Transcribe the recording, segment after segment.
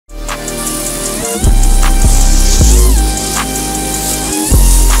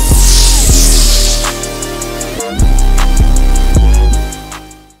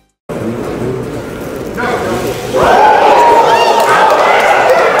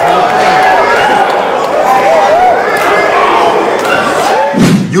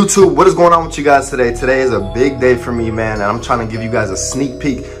YouTube, what is going on with you guys today? Today is a big day for me, man, and I'm trying to give you guys a sneak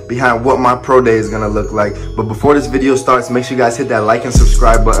peek behind what my pro day is gonna look like. But before this video starts, make sure you guys hit that like and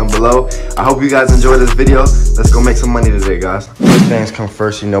subscribe button below. I hope you guys enjoy this video. Let's go make some money today, guys. First things come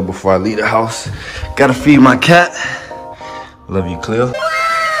first, you know, before I leave the house, gotta feed my cat. Love you, Cleo.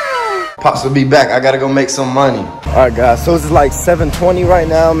 Pops will be back. I gotta go make some money. All right, guys, so it's like 7:20 right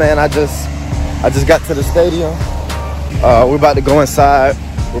now, man. I just got to the stadium. We're about to go inside.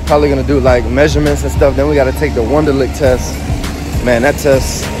 We're probably gonna do like measurements and stuff. Then we gotta take the Wonderlic test. Man, that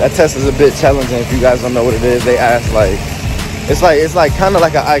test is a bit challenging. If you guys don't know what it is, they ask like, it's like kind of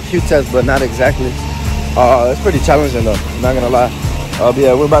like an IQ test, but not exactly. It's pretty challenging though, I'm not gonna lie. But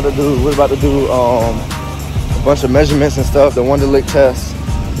yeah, we're about to do a bunch of measurements and stuff, the Wonderlic test.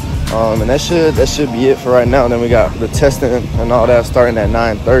 And that should be it for right now. And then we got the testing and all that starting at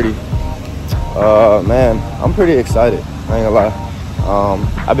 9:30. Man, I'm pretty excited, I ain't gonna lie.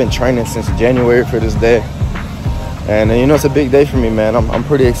 I've been training since January for this day, and you know, it's a big day for me, man. I'm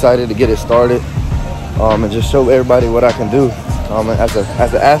pretty excited to get it started, and just show everybody what I can do as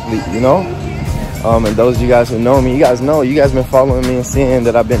an athlete, you know. And those of you guys who know me, you guys been following me and seeing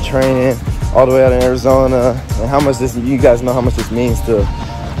that I've been training all the way out in Arizona, and you guys know how much this means to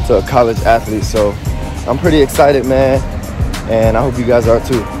a college athlete. So I'm pretty excited, man, and I hope you guys are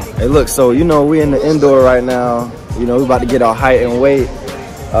too. Hey, look, so you know, we're in the indoor right now. You know, we're about to get our height and weight.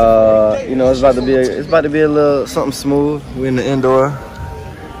 You know, it's about to be a little something smooth. We're in the indoor.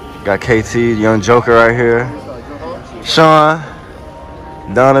 Got KT, the young Joker right here. Sean,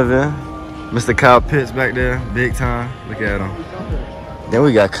 Donovan, Mr. Kyle Pitts back there, big time. Look at him. Then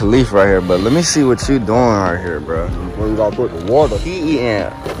we got Khalif right here, but let me see what you doing right here, bro. We gotta put the water. He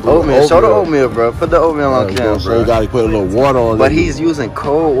eating oatmeal. Show the oatmeal, bro. Put the oatmeal on camera, so you gotta put a little water on it. But he's using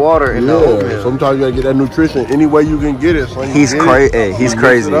cold water in the oatmeal. Sometimes you gotta get that nutrition any way you can get it. So he's crazy. Hey, he's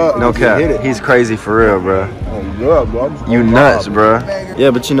crazy. No cap. He's crazy for real, bro. Yeah, bro. You nuts, bro.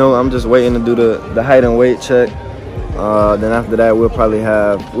 Yeah, but you know, I'm just waiting to do the height and weight check. Then after that, we'll probably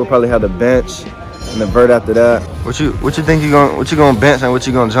have the bench and the vert after that. What you think you gonna bench and what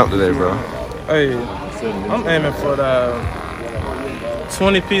you gonna jump today, bro? Hey, I'm aiming for the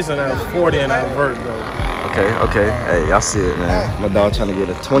 20 piece and that 40 and that vert though. Okay. Hey, y'all see it, man. My dog trying to get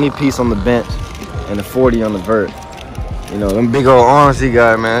a 20 piece on the bench and a 40 on the vert. You know, them big old arms he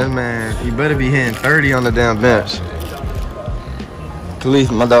got, man. Man, you better be hitting 30 on the damn bench.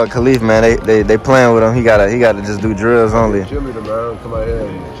 Khalif, my dog Khalif, man, they playing with him. He gotta just do drills only.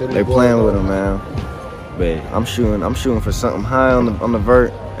 They playing with him, man. But I'm shooting for something high on the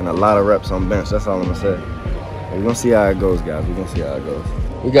vert and a lot of reps on bench. That's all I'm gonna say. We're gonna see how it goes, guys. We're gonna see how it goes.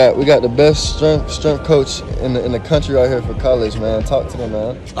 We got the best strength coach in the country right here for college, man. Talk to them,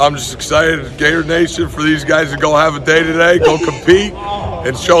 man. I'm just excited, Gator Nation, for these guys to go have a day today, go compete,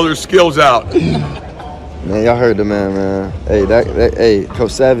 and show their skills out. Man, y'all heard the man. Hey, hey,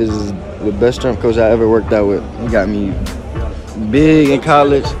 Coach Savage is the best strength coach I ever worked out with. He got me big in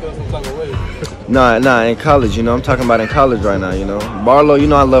college. Nah, in college, you know, I'm talking about in college right now, you know. Barlow, you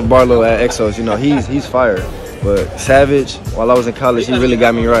know, I love Barlow at Exos, you know, he's fired. But Savage, while I was in college, he really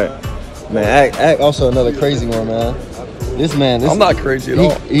got me right. Man, Act also another crazy one, man. I'm not crazy at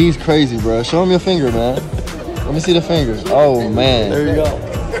all. He's crazy, bro. Show him your finger, man. Let me see the fingers. Oh, man. There you go.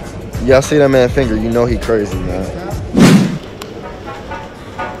 Y'all see that man finger, you know he crazy, man.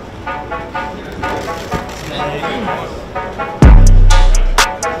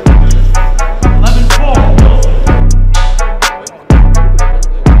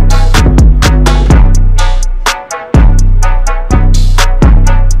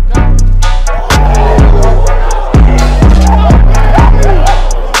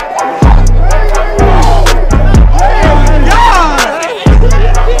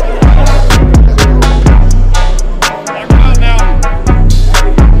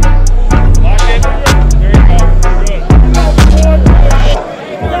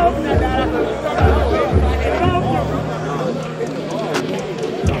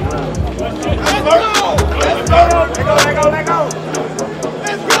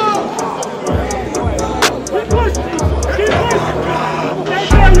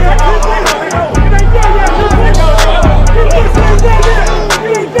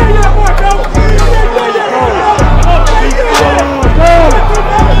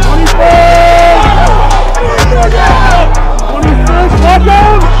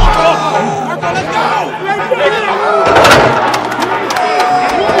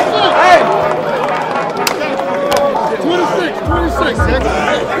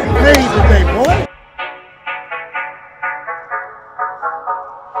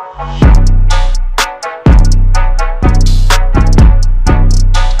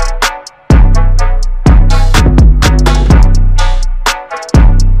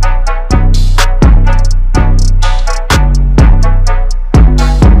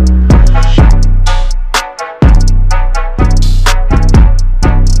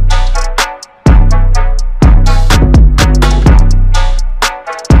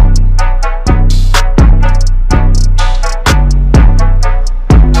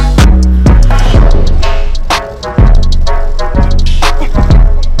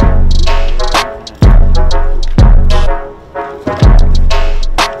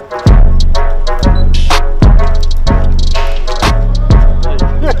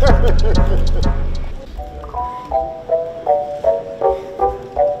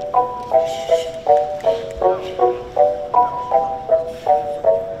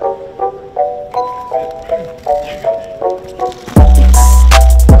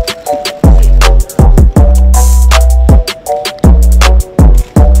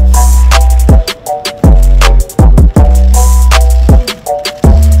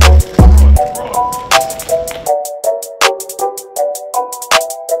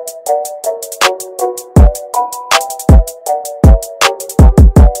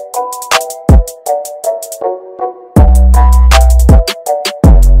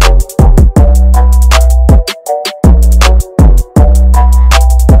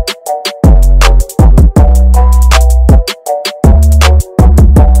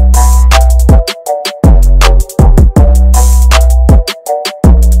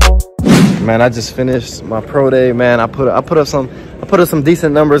 Man, I just finished my pro day, man. I put up some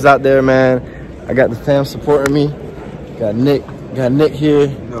decent numbers out there, man. I got the fam supporting me. Got Nick here.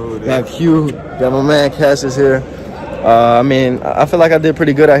 Got Q. Got my man Cassius here. I mean, I feel like I did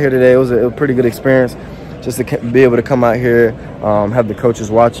pretty good out here today. It was a pretty good experience just to be able to come out here, have the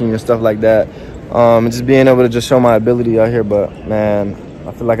coaches watching and stuff like that, and just being able to just show my ability out here. But man,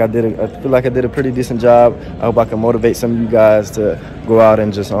 I feel like I did a pretty decent job. I hope I can motivate some of you guys to go out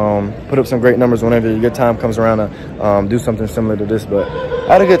and just put up some great numbers whenever your time comes around to do something similar to this. But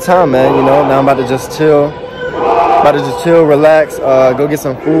I had a good time, man. You know, now I'm about to just chill, relax, go get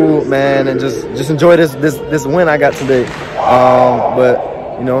some food, man, and just enjoy this win I got today.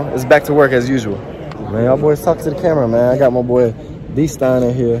 But you know, it's back to work as usual. Man, y'all boys talk to the camera, man. I got my boy D Stein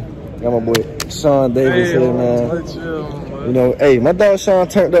in here. Got my boy Sean Davis here, man. You know, hey, my dog Sean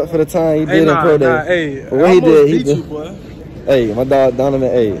turned up for the time he did in pro day. But what he did, hey, my dog Donovan,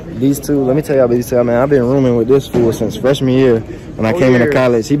 hey, these two, let me tell y'all about these two, man. I've been rooming with this fool since freshman year when I came into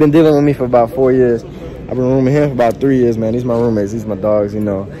college. He been dealing with me for about 4 years. I've been rooming him for about 3 years, man. These my roommates, these my dogs, you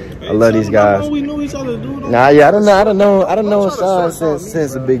know. I love these guys. We knew each other, dude. Nah, yeah, I don't know Sean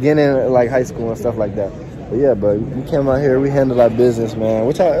since the beginning of like high school and stuff like that. But yeah, but we came out here, we handled our business, man.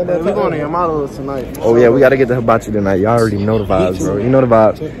 We're going to Yamato tonight. Oh yeah, we got to get the hibachi tonight. Y'all already know the vibes, bro. You know the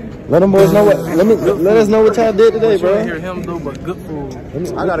vibes. Let them boys know what. Let us know what y'all did today, bro. I hear him do, but good food.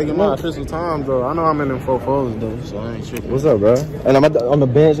 I gotta get my official time, though. I know I'm in them 4-4s though, so I ain't tripping. What's up, bro? And I'm on the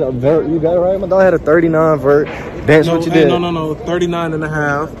bench. Vert, you got it right. My dog had a 39 vert bench. No, what you did? No, 39 and a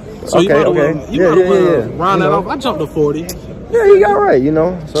half. So okay. You round that off. I jumped to 40. Yeah, you got right, you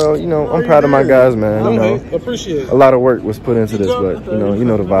know. So, you know, I'm proud of my guys, man. You know, appreciate it. A lot of work was put into this, but you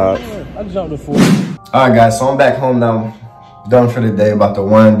know the vibes. I jumped to 40. All right, guys. So I'm back home now. Done for the day. About to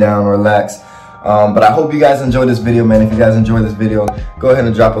wind down, relax. But I hope you guys enjoyed this video, man. If you guys enjoyed this video, go ahead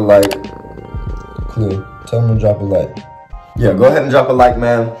and drop a like. Clue. Tell them to drop a like. Yeah, go ahead and drop a like,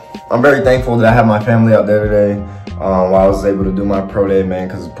 man. I'm very thankful that I have my family out there today. While I was able to do my pro day, man,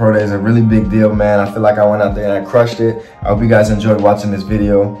 because pro day is a really big deal, man. I feel like I went out there and I crushed it. I hope you guys enjoyed watching this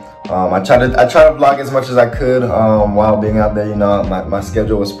video. I try to vlog as much as I could while being out there. You know, my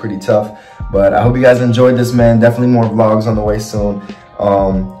schedule was pretty tough, but I hope you guys enjoyed this, man. Definitely more vlogs on the way soon.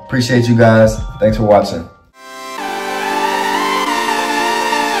 Appreciate you guys. Thanks for watching.